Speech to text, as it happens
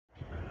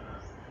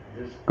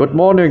Good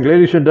morning,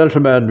 ladies and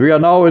gentlemen. We are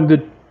now in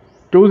the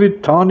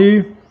Dusit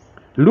Thani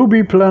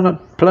Lubi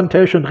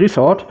Plantation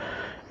Resort,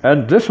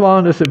 and this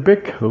one is a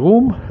big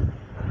room.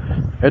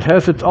 It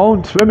has its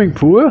own swimming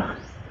pool.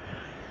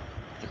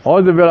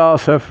 All the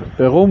villas have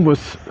a room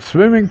with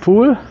swimming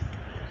pool,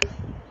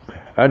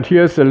 and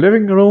here's the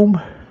living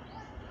room,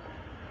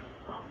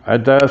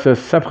 and there's a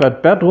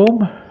separate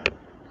bedroom.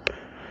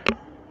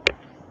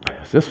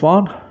 This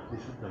one. This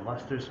is the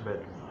master's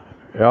bedroom.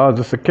 Yeah,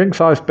 this is a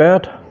king-size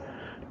bed,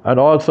 and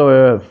also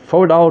a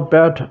fold-out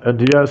bed, and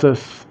here's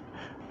this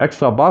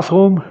extra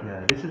bathroom.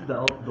 Yeah, this is the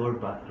outdoor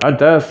bathroom. And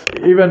there's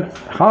even,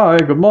 hi,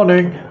 good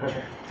morning.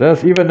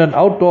 There's even an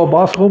outdoor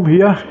bathroom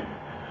here,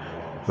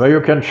 where you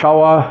can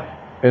shower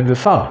in the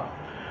sun.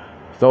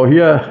 So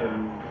here,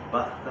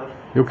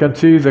 you can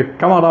see the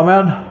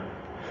cameraman.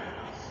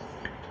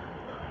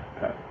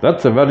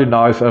 That's a very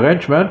nice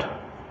arrangement.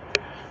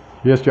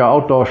 Here's your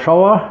outdoor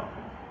shower.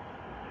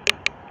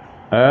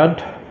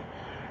 And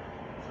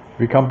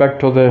we come back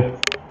to the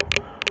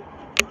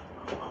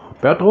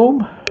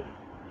bedroom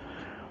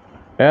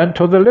and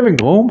to the living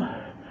room.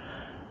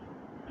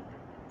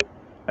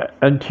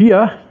 And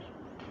here,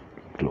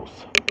 close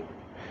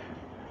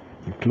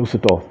the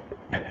door.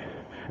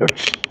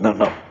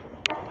 No.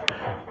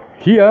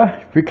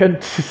 Here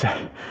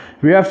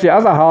we have the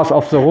other half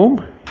of the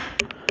room.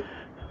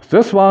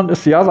 This one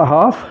is the other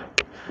half.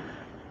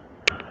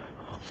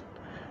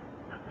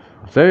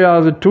 There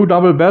are the two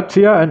double beds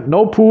here and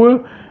no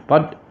pool,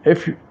 but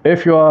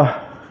if you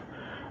are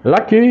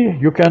lucky,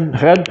 you can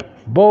rent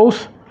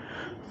both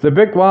the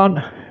big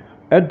one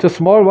and the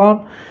small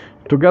one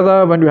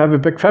together when you have a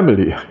big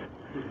family.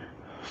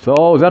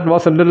 So that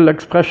was a little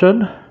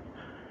expression,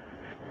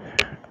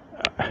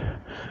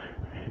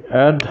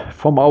 and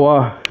from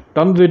our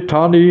Dusit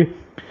Thani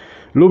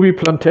Lubi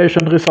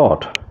Plantation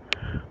Resort.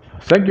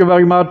 Thank you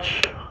very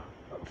much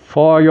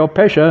for your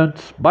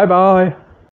patience. Bye bye.